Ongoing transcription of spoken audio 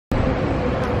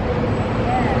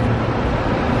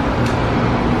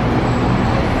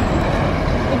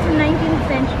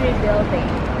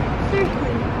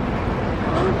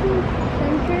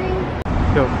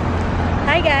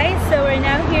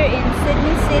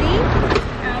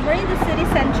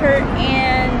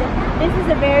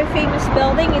very famous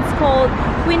building. It's called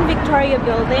Queen Victoria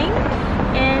Building,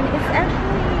 and it's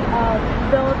actually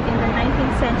built in the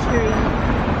 19th century.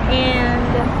 And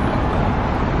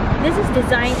this is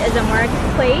designed as a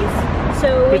marketplace.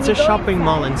 So when It's a shopping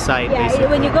mall inside, yeah, basically.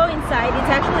 when you go inside, it's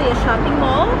actually a shopping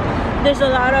mall. There's a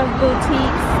lot of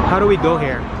boutiques. How do we go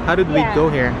here? How did we go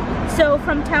here? So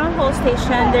from Town Hall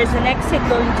Station, there's an exit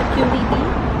going to QVB.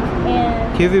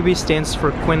 And QVB stands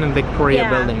for Queen Victoria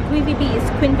Building. QVB is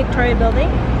Queen Victoria Building.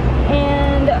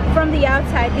 And from the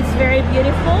outside, it's very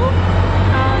beautiful.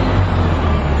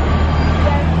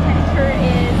 The architecture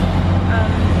is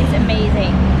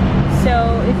amazing.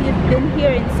 So if you've been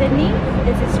here in Sydney,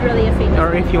 this is really a famous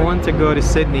Or if you want to go to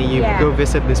Sydney, you go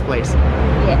visit this place.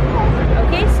 Yeah.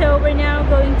 Okay, so we're now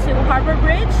going to Harbour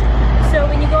Bridge. So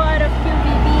when you go out of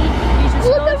QVB, you just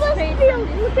go straight from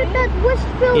this. Look at that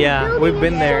Westfield Yeah, building. we've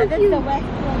been there. That's the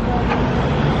Westfield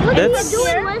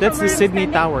building. That's the Sydney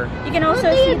Tower. You can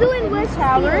also see the Sydney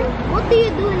Tower. What do you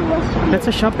do in Westfield? That's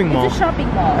a shopping mall. It's a shopping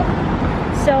mall.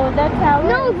 So that tower.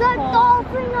 No, that tall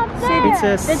thing up there. It's a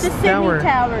That's the Sydney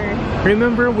Tower.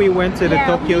 Remember we went to the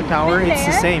Tokyo we've Tower? been It's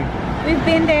the there. same. We've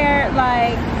been there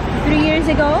like 3 years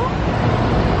ago.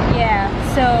 Yeah,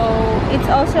 so it's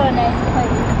also a nice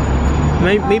place.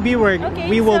 Maybe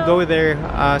we will go there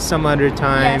some other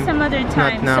time. Yeah, some other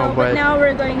time. Not now, but now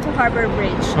we're going to Harbour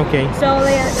Bridge. Okay. So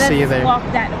let's See you there. walk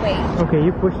that way. Okay,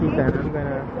 you push Ethan. I'm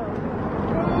gonna.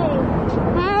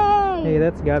 Hey,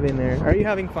 that's Gavin there. Are you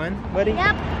having fun, buddy?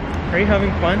 Yep. Are you having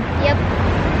fun? Yep.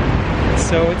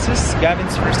 So it's just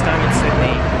Gavin's first time in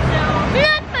Sydney.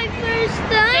 Not my first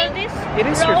time. So this It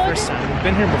is your first time. You've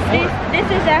been here before. This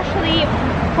is actually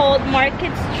called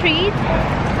Market Street.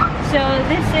 So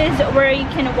this is where you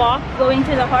can walk going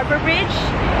to the Harbour Bridge.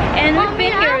 And we've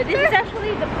been here. This is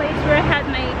actually the place where I had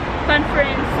my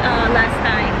conference last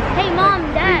time. Hey, Mom,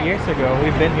 3 Dad. years ago,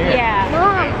 we've been here. Yeah.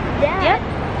 Mom, Dad. Yep.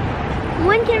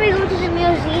 When can we go to the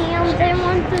museums? I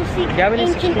want to see Gavin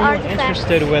is ancient extremely artifacts.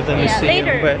 interested with the museum,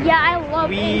 later. but Yeah, I love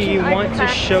we ancient want to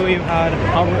artifacts. show you how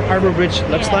the Harbour Bridge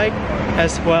looks like,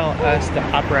 as well as the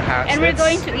Opera House. And we're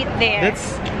going to eat there.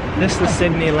 That's the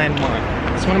Sydney landmark.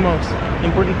 It's one of the most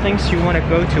important things you want to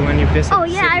go to when you visit Oh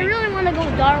yeah, I Sydney. really want to go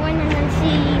to Darwin and then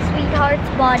see Sweetheart's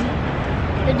body.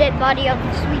 The dead body of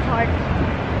Sweetheart.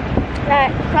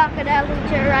 That crocodile who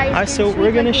terrorized So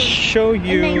we're gonna show in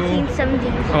you.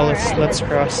 1970s. Oh, let's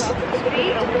cross.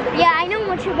 Yeah, I know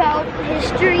much about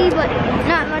history, but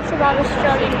not much about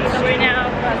Australian So history. we're now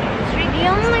crossing the street. The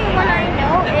only one I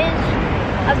know is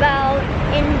about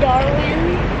in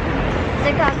Darwin, the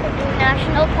Cockapoo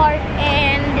National Park,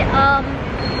 and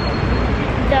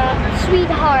the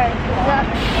Sweetheart, the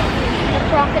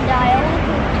crocodile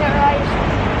who terrorized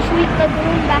Sweet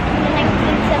Lagoon back in the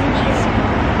 1970s.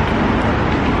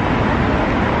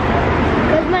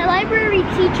 Because my library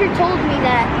teacher told me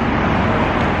that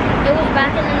it was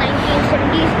back in the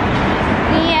 1970s.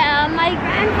 Yeah, my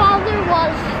grandfather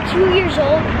was 2 years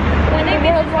old when the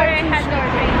World War II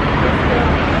started.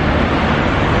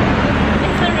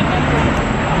 It's a remembrance.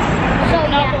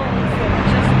 So yeah,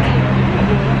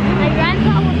 my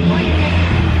grandpa was born in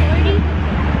 1940.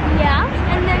 Yeah,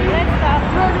 and then World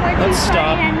War II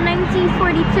started in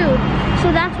 1942.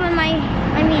 So that's when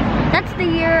that's the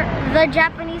year the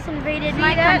Japanese invaded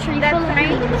my country,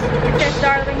 Philippines. It says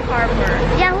Darling Harbour.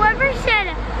 Yeah, whoever said,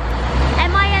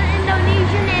 am I an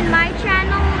Indonesian in my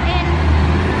channel in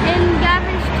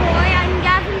Gavin's Toy? I'm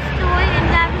Gavin's Toy and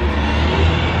Gavin's Toy.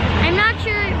 I'm not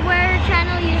sure where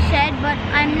channel you said, but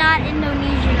I'm not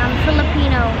Indonesian. I'm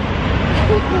Filipino.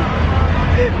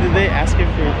 Did they ask if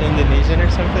you're Indonesian or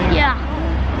something? Yeah.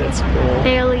 That's cool.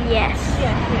 Barely, yes.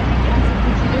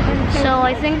 So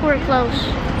I think we're close.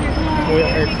 We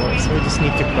are close. We just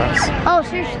need to cross. Oh,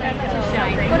 seriously?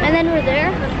 And then we're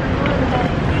there?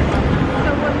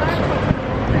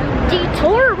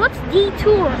 Detour? What's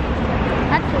detour?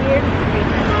 That's weird.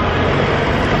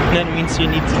 That means you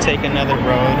need to take another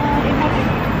road.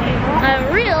 I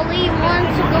really want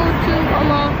to go to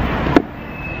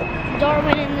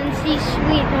Darwin and then see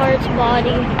Sweetheart's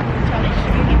body.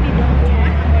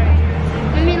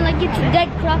 I mean, like, it's a dead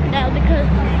crocodile because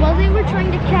while they were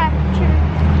trying to capture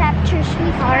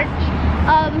Sweetheart,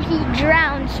 he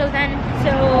drowned. So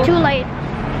too late.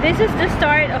 This is the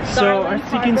start of Darling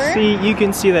Harbour. You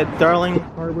can see that Darling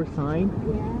Harbour sign,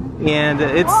 and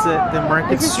it's the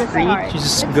Market Street. You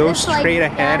just go straight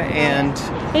ahead, and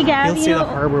Hey Gab, you'll see the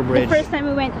Harbour Bridge. The first time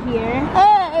we went here,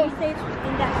 we stayed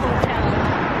in that hotel.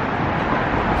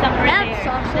 Somewhere That's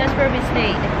there. awesome. That's where we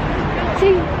stayed. So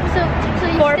you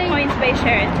 4 stayed, Points by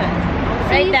Sheraton.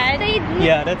 so Right, you Dad? stayed near,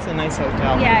 Yeah, that's a nice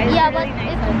hotel. Yeah, it's yeah, really but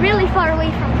nice it's hotel. really far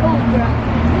away from Cobra.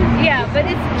 Yeah, but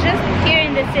it's just here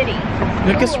in the city.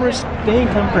 Because we're staying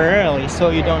temporarily, so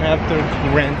you don't have to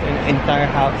rent an entire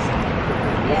house.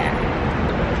 Yeah.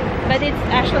 But it's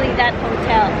actually that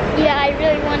hotel. Yeah, I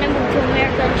really want to move to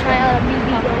America and try out a BB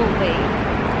away.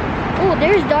 Oh,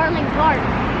 there's Darling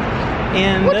Harbour.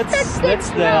 And What's that good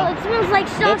smell? It smells like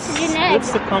sausage and eggs.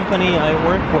 That's the company I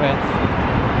work with.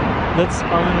 That's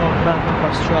Commonwealth Bank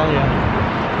of Australia.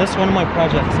 That's one of my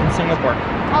projects in Singapore.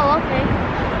 Oh, okay.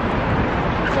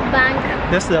 It's a bank.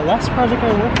 That's the last project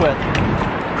I work with.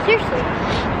 Seriously?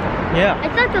 Yeah. I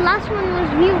thought the last one was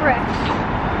Murex.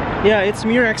 Yeah, it's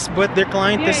Murex, but their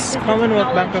client is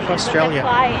Commonwealth Bank of Australia.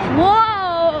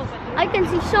 Whoa! I can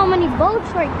see so many boats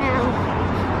right now.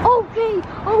 Okay.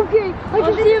 I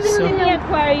can see everything. The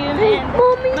aquarium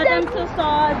and Madame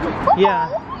Tussauds. Yeah,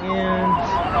 and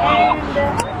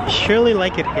surely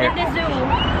like it here. And the zoo.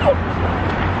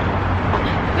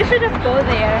 We should have go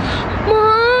there.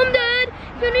 Mom, Dad,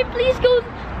 can we please go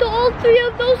to all three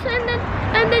of those and then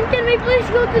can we please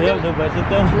go to Do you have the budget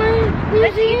though?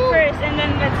 Let's eat first and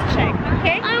then let's check,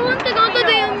 okay? I want to go to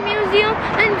the museum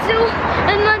and zoo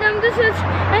and Madame Tussauds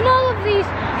and all of these.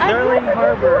 Darling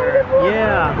Harbour.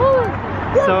 Yeah. Oh,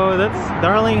 So that's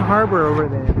Darling Harbour over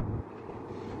there.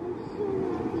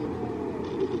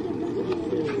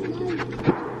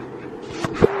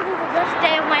 best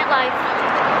day of my life.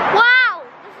 Wow!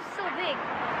 This is so big.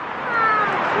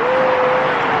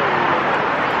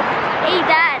 Hey,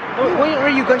 Dad. Oh, why are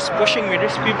you guys pushing me?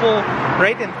 There's people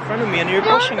right in front of me and you're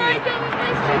pushing me.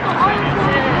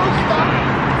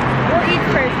 We'll eat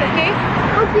first, okay?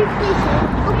 Okay, sure.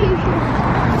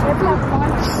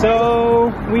 So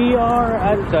we are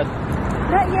at the...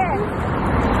 Not yet.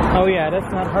 Oh yeah, that's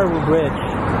not Harbour Bridge.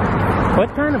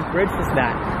 What kind of bridge is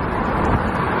that?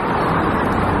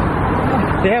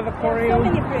 They have aquarium.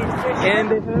 So many bridges. And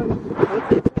they have...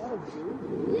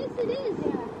 Yes, it is,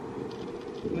 yeah.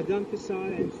 Madame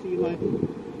Tussauds and Sea Life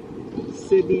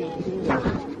Sydney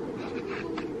Aquarium.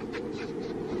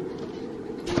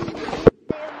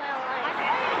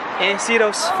 And see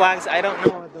those flags? I don't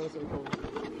know what those are called.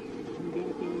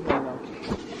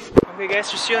 Okay guys,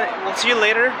 we'll see you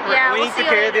later. Yeah, we we'll need see to you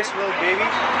carry later. this little baby.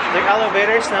 The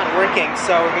elevator is not working,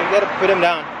 so we gotta put him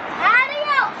down.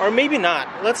 Adios! Or maybe not.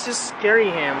 Let's just carry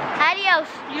him. Adios,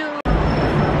 you.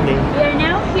 Okay. We are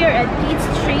now here at Pitt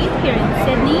Street here in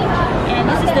Sydney, and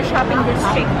this is the shopping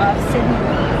district of Sydney.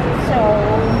 So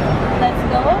let's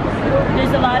go.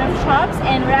 There's a lot of shops,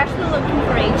 and we're actually looking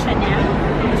for H&M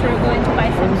because we're going to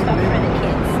buy some stuff for the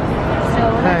kids. So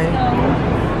let's go.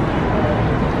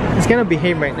 He's gonna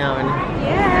behave right now.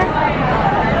 Yeah.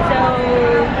 So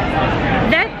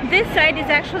this side is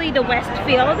actually the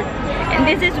Westfield, and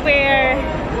this is where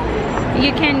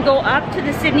you can go up to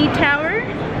the Sydney Tower.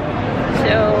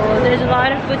 So there's a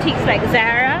lot of boutiques like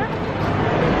Zara,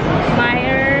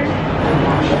 Myers.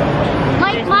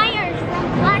 Mike Myers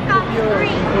from Black Ops 3.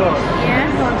 Yeah.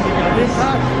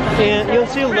 And you'll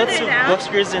see lots Further of down.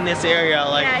 buskers in this area,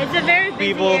 like Yeah, it's a very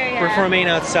busy people area. performing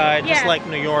outside, just Yeah. like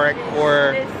New York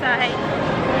or... This side.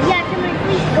 Yeah, can we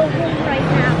please go home right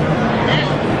now?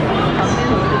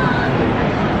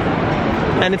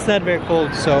 And it's not very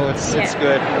cold, so it's Yeah.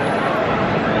 good.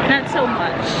 Not so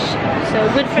much. So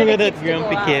good for Look the at kids that to go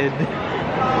grumpy out. kid.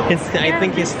 I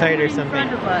think he's tired or In something.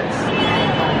 front of us.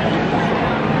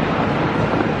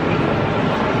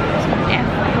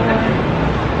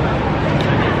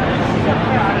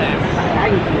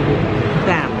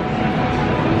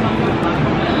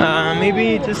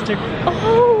 Maybe just a...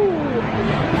 Oh,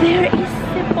 there is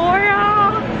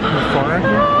Sephora.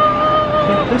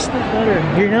 That's not better.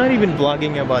 You're not even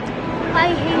vlogging about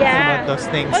I hate Yeah. those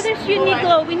things. Oh, there's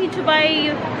Uniqlo. We need to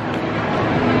buy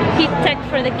heat tech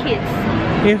for the kids.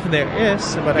 If there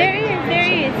is, but There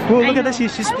is. Oh, I look at know.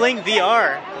 this. She's playing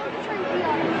VR.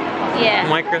 Yeah.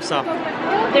 Microsoft.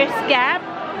 There's Gap. I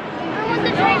want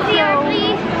the toy VR,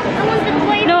 please. I want the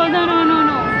toy No.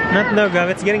 Not no, Gav.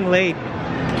 It's getting late.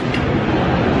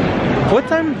 What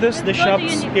time does the Go to shops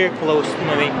Uniqlo. here close,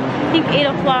 Mommy? I think 8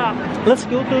 o'clock. Let's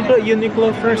go to the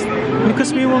Uniqlo first,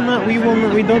 because we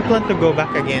don't plan to go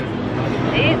back again.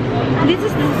 This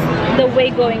is the way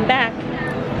going back.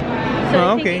 So Oh, I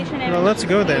think okay. H&M Well, let's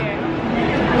go then. here.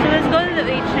 So let's go to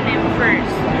the H&M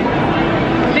first.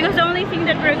 Because the only thing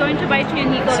that we're going to buy to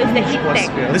Uniqlo is the heat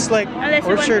tech. This is like Unless you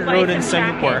want Orchard to buy Road in some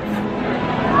Singapore. jackets.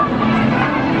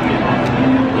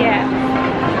 Yeah.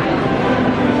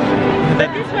 But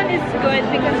this one is good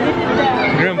because this is the...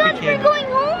 Grumpy But we're kid. going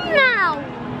home now.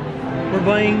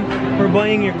 We're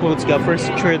buying your clothes, Gav, for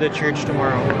the church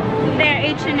tomorrow. There,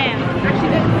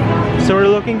 H&M. So we're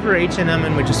looking for H&M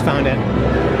and we just found it.